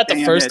dropped that the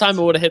Damn first it. time,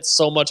 it would have hit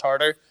so much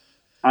harder.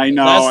 I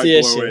know. That's I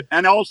the blew issue. it.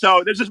 And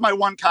also, this is my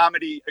one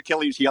comedy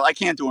Achilles heel. I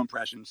can't do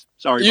impressions.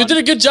 Sorry, You buddy.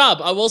 did a good job.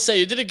 I will say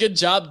you did a good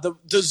job. The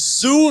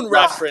Zune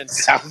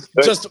reference.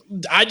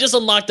 I just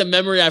unlocked a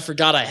memory I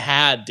forgot I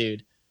had,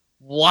 dude.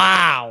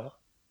 Wow.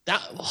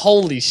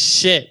 Holy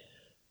shit.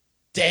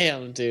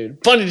 Damn,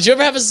 dude. Bunny, did you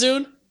ever have a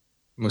Zune?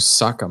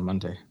 Moussaka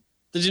Monday.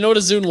 Did you know what a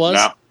Zune was?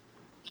 No.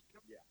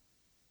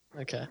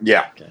 Okay.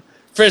 Yeah. Okay.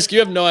 Frisk, you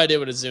have no idea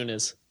what a Zune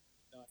is.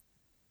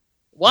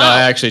 Wow. No,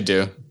 I actually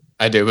do.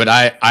 I do, but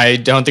I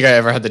don't think I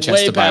ever had the chance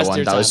Way to buy past one.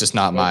 your That was time. just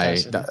not Way my.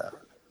 past your time.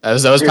 That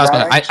was Dude, past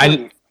my. I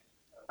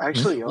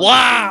actually owned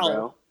Wow. this thing,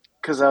 bro.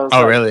 Because I was Oh,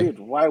 like, really? dude,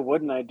 why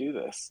wouldn't I do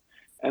this?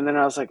 And then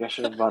I was like, I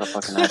should have bought a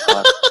fucking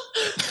iPod.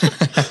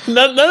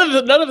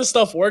 none of the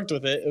stuff worked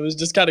with it. It was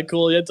just kind of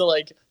cool. You had to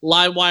like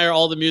LimeWire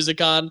all the music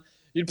on.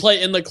 You'd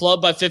play "In the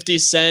Club" by 50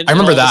 Cent. I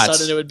remember and all that. Of a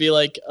sudden, it would be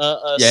like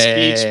a Yeah,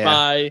 speech yeah.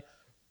 by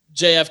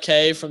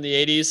JFK from the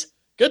 80s.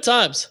 Good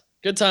times,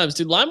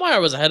 dude.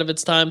 LimeWire was ahead of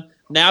its time.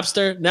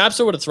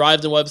 Napster would have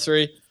thrived in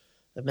Web3.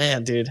 But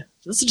man, dude,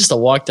 this is just a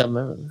walk down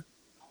memory.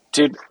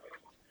 Dude,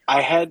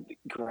 I had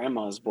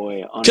Grandma's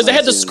Boy on Because they my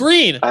had the Zune.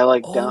 screen. I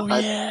like Oh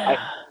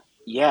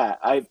yeah.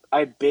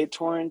 I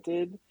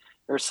BitTorrented,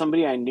 or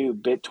somebody I knew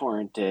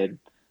BitTorrented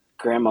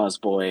Grandma's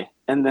Boy,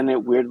 and then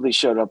it weirdly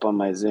showed up on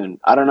my Zune.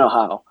 I don't know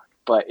how,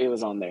 but it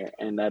was on there,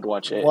 and I'd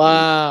watch it.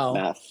 Wow.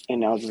 In math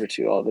and algebra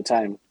 2 all the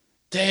time.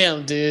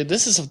 Damn, dude,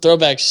 this is some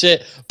throwback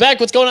shit. Beck,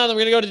 what's going on? We're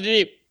gonna go to the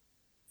deep.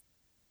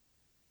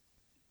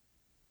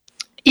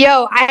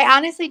 Yo, I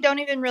honestly don't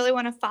even really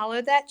want to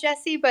follow that,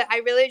 Jesse, but I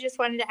really just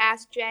wanted to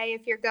ask Jay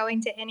if you're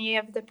going to any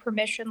of the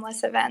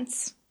permissionless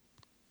events.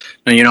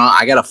 No, you know,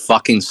 I got a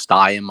fucking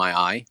sty in my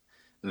eye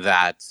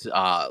that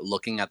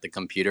looking at the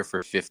computer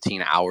for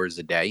 15 hours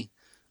a day,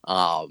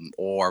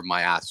 or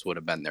my ass would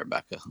have been there,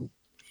 Becca.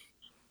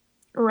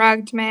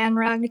 Rugged, man,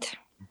 rugged.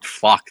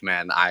 Fuck,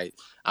 man.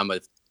 I'm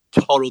a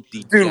total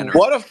degenerate. Dude,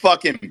 what a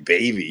fucking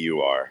baby you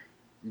are.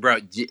 Bro,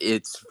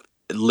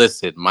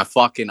 listen, my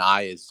fucking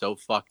eye is so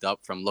fucked up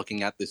from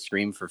looking at the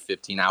screen for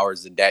 15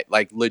 hours a day.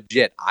 Like,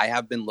 legit, I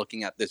have been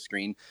looking at this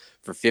screen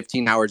for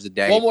 15 hours a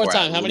day. One more for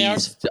time. at How many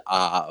hours?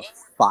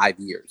 5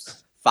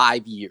 years.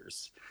 5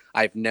 years.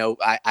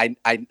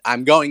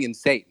 I'm going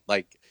insane.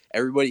 Like,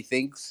 everybody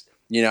thinks,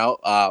 you know,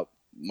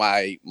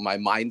 my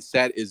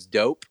mindset is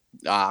dope.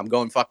 I'm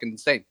going fucking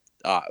insane.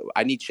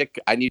 I need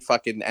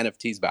fucking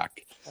NFTs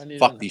back.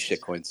 Fuck these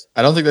shitcoins.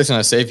 I don't think that's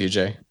gonna save you,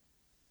 Jay.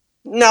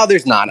 No,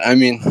 there's not. I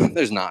mean,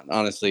 there's not,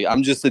 honestly.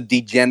 I'm just a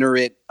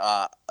degenerate.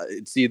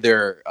 It's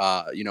either,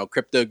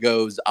 crypto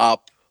goes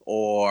up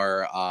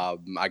or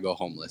I go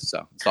homeless.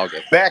 So it's all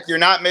good. Beck, you're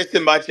not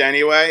missing much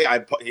anyway.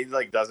 He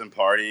like doesn't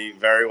party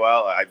very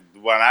well.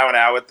 When I went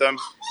out with him,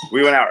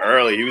 we went out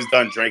early. He was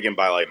done drinking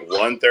by like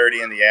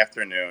 1:30 in the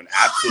afternoon.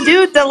 Absolutely.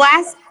 Dude, the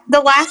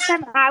last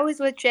time I was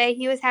with Jay,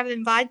 he was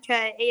having vodka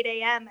at 8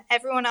 a.m.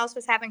 Everyone else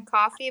was having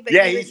coffee, but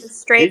he was just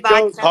straight he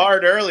goes vodka.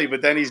 hard early,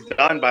 but then he's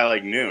done by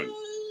like noon.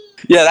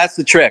 Yeah, that's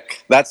the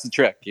trick.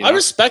 You know? I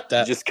respect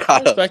that. You just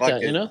gotta respect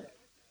that, you know?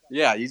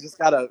 Yeah, you just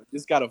gotta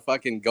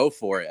fucking go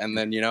for it. And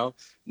then, you know,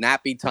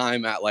 nappy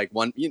time at like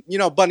 1. You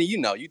know, Bunny,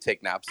 you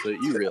take naps, so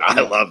you really.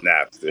 I love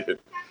naps, dude.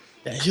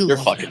 Yeah, You're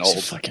fucking naps. old.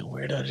 You're fucking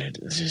weirdo, dude.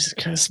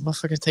 This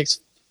motherfucker takes.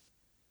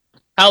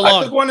 How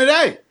long? I took one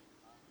today.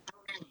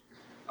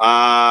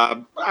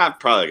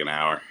 Probably like an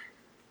hour.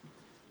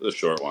 It was a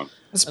short one.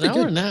 That's An pretty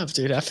hour good. nap,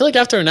 dude. I feel like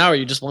after an hour,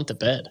 you just want to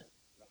bed.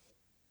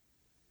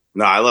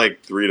 No, I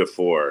like 3 to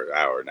 4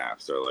 hour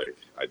naps are like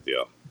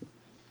ideal.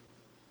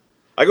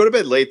 I go to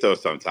bed late though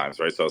sometimes,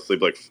 right? So I'll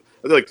sleep I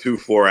do like 2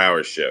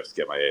 4-hour shifts,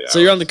 get my 8 hours. So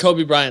you're on the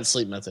Kobe Bryant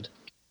sleep method.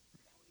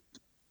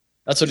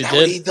 That's what he did.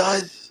 What he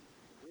does?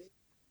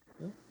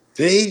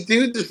 Dude,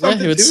 there's Yeah, something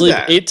he would to sleep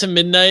that. 8 to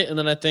midnight, and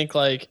then I think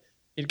like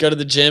he'd go to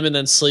the gym and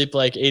then sleep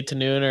like 8 to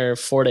noon or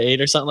 4 to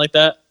 8 or something like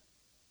that.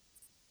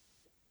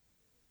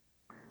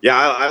 Yeah,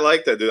 I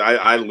like that, dude.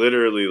 I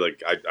literally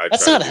like I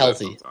That's try to not do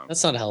healthy. that sometimes.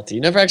 That's not healthy.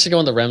 You never actually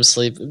go into REM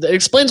sleep. It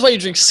explains why you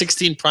drink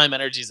 16 prime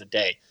energies a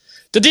day.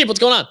 The Deep, what's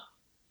going on?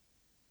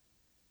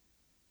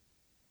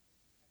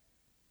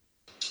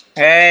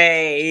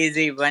 Hey,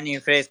 easy bunny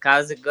Frisk.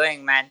 How's it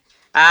going, man?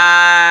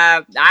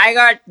 I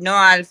got no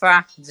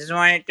alpha. Just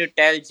wanted to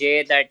tell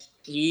Jay that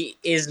he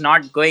is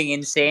not going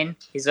insane.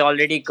 He's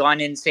already gone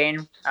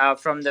insane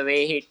from the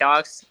way he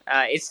talks.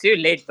 It's too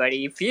late,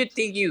 buddy. If you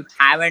think you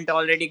haven't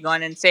already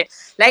gone insane,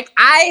 like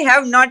I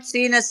have not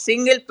seen a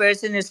single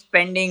person is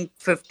spending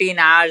 15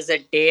 hours a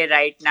day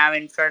right now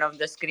in front of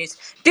the screens.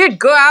 Dude,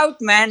 go out,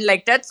 man.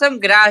 Like touch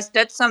some grass,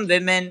 touch some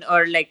women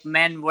or like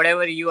men,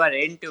 whatever you are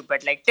into.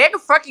 But like take a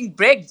fucking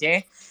break,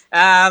 Jay.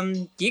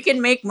 You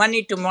can make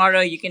money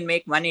tomorrow, you can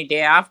make money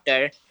day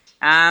after.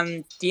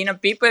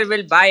 People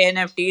will buy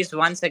NFTs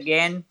once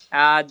again.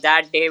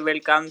 That day will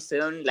come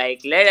soon.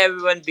 Like let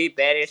everyone be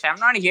bearish. I'm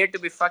not here to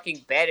be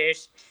fucking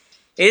bearish.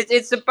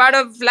 It's a part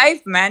of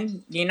life,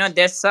 man.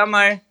 There's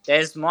summer,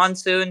 there's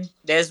monsoon,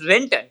 there's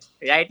winter.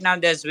 Right now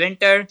there's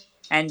winter,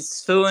 and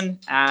soon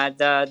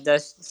the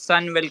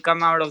sun will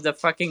come out of the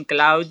fucking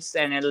clouds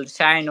and it'll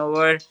shine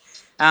over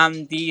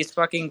these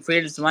fucking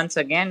fields once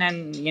again,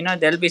 and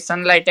there'll be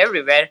sunlight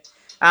everywhere.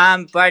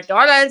 But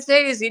all I'll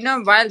say is,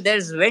 while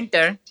there's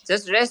winter,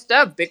 just rest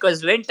up,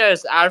 because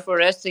winters are for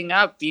resting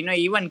up.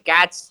 Even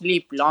cats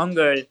sleep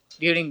longer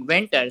during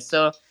winter.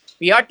 So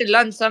we ought to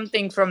learn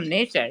something from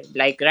nature.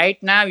 Like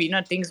right now,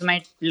 things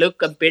might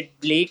look a bit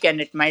bleak and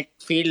it might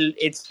feel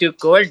it's too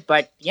cold.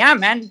 But yeah,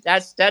 man,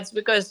 that's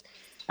because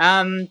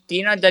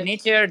the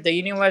nature, the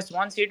universe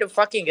wants you to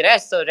fucking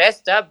rest. So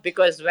rest up,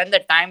 because when the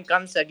time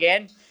comes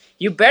again,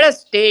 you better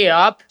stay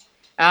up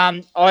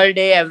all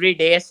day, every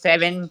day,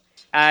 7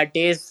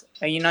 days,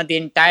 the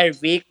entire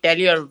week. Tell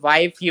your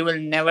wife you will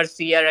never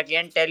see her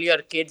again. Tell your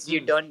kids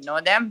you don't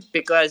know them,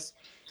 because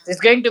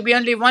there's going to be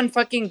only one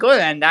fucking goal,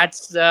 and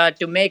that's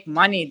to make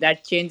money.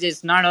 That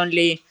changes not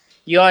only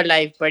your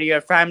life, but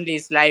your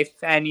family's life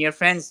and your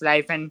friends'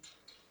 life and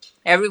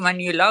everyone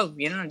you love,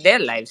 their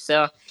lives.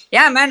 So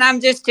yeah, man,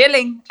 I'm just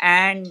chilling,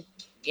 and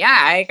yeah,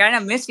 I kind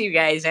of miss you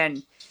guys,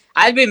 and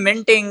I'll be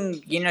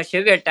minting,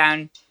 Sugar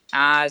Town.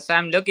 So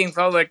I'm looking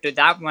forward to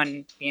that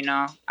one.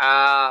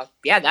 Yeah,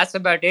 that's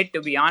about it.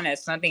 To be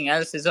honest, nothing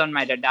else is on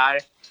my radar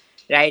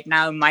right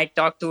now. Might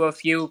talk to a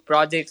few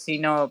projects,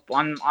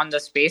 on the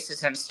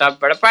spaces and stuff.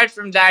 But apart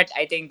from that,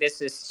 I think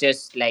this is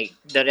just like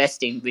the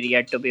resting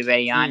period. To be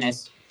very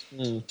honest,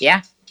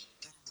 yeah.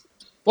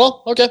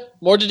 Well, okay.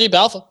 More to Deep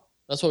Alpha.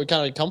 That's what we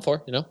kind of come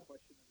for, All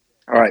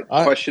right. All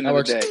right, Question that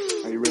of the works.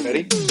 day. Are you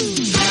ready?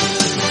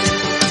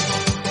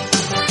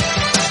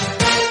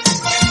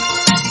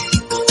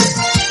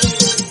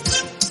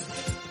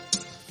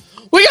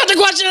 We got the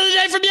question of the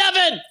day from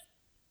Yevon.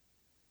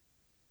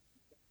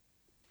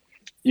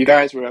 You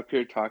guys were up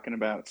here talking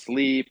about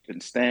sleep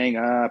and staying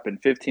up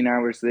and 15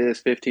 hours this,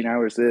 15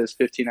 hours this,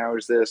 15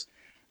 hours this.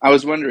 I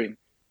was wondering,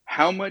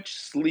 how much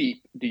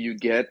sleep do you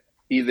get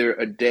either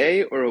a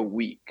day or a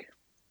week?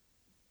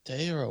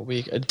 Day or a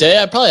week? A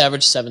day, I probably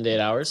average 7 to 8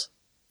 hours.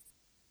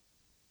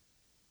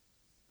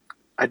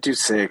 I do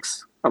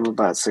 6. I'm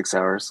about 6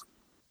 hours.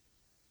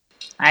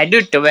 I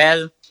do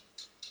 12.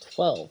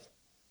 12.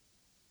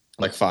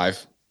 Like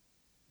 5.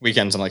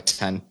 Weekends, I'm like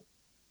 10.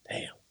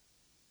 Damn.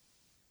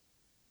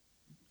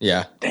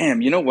 Yeah.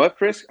 Damn, you know what,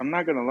 Chris? I'm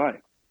not going to lie.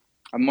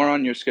 I'm more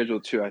on your schedule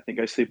too. I think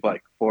I sleep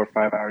like 4 or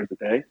 5 hours a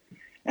day.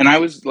 And I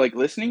was like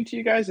listening to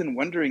you guys and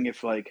wondering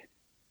if like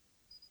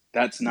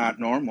that's not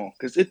normal,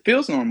 because it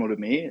feels normal to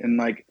me. And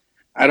like,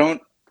 I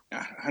don't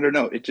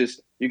know. It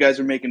just, you guys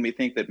are making me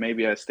think that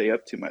maybe I stay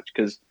up too much,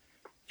 because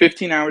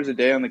 15 hours a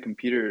day on the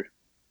computer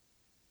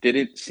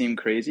didn't seem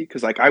crazy.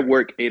 Because like I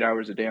work 8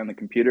 hours a day on the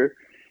computer,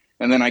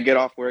 and then I get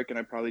off work and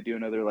I probably do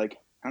another like,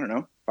 I don't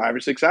know, 5 or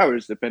 6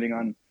 hours, depending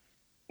on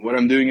what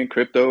I'm doing in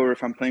crypto or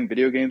if I'm playing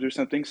video games or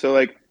something. So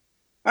like,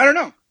 I don't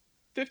know.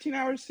 15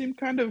 hours seemed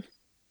kind of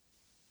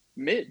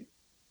mid.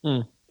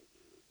 Bunny,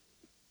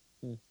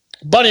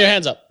 your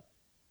hands up.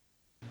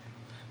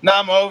 No,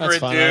 I'm over That's it,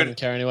 fine. I dude. don't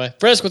care anyway.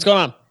 Frisk, what's going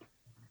on?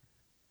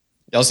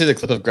 Y'all see the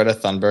clip of Greta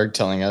Thunberg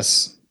telling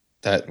us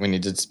that we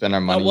need to spend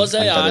our money on was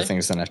AI. better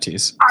things than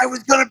NFTs? I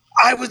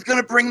was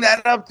gonna bring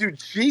that up,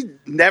 dude. She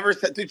never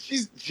said, dude.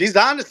 She's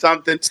onto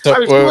something. So, I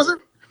mean,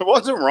 she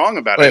wasn't wrong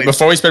about it. Wait,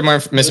 before we spread more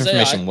AI.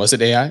 misinformation, was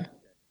it AI?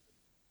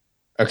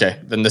 Okay,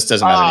 then this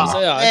doesn't Oh matter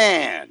anymore.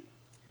 man,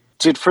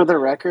 Dude, for the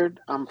record,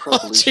 I'm pro Oh,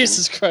 pollution.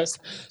 Jesus Christ.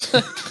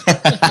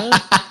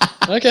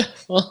 Okay,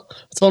 well,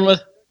 that's one way.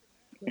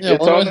 Yeah,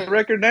 It's on the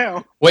record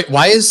now. Wait,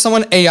 why is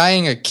someone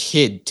AIing a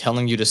kid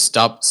telling you to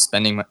stop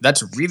spending money?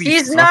 That's really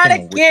She's not a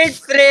fucking weird. kid,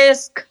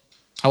 Frisk.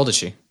 How old is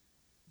she?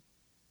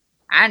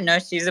 I don't know.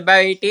 She's about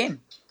 18.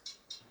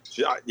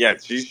 she's.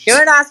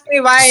 Don't ask me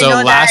why So I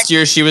know last that.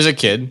 year she was a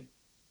kid.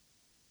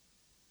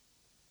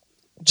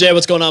 Jay,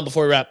 what's going on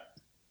before we wrap?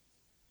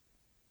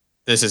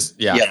 This is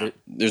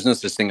There's no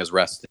such thing as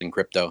rest in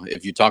crypto.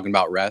 If you're talking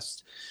about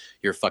rest,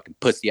 you're a fucking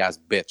pussy ass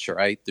bitch, all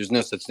right? There's no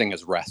such thing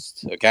as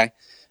rest, okay?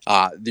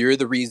 You're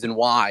the reason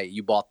why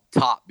you bought the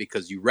top,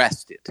 because you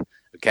rested,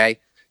 okay?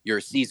 You're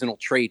a seasonal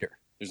trader.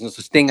 There's no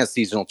such thing as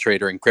seasonal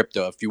trader in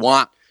crypto. If you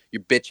want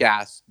your bitch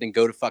ass, then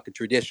go to fucking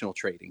traditional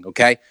trading,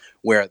 okay?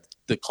 Where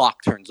the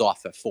clock turns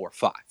off at 4 or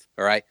 5,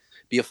 all right?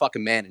 Be a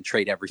fucking man and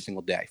trade every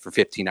single day for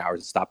 15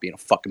 hours and stop being a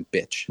fucking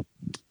bitch.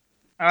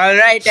 All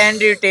right,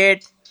 Andrew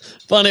Tate.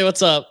 Funny,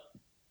 what's up?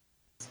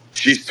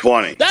 She's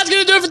 20. That's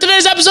going to do it for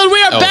today's episode. We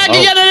are back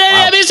again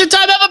at 8 a.m. Eastern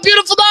Time. Have a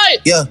beautiful night.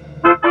 Yeah.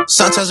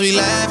 Sometimes we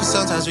laugh and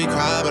sometimes we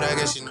cry, but I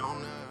guess you know.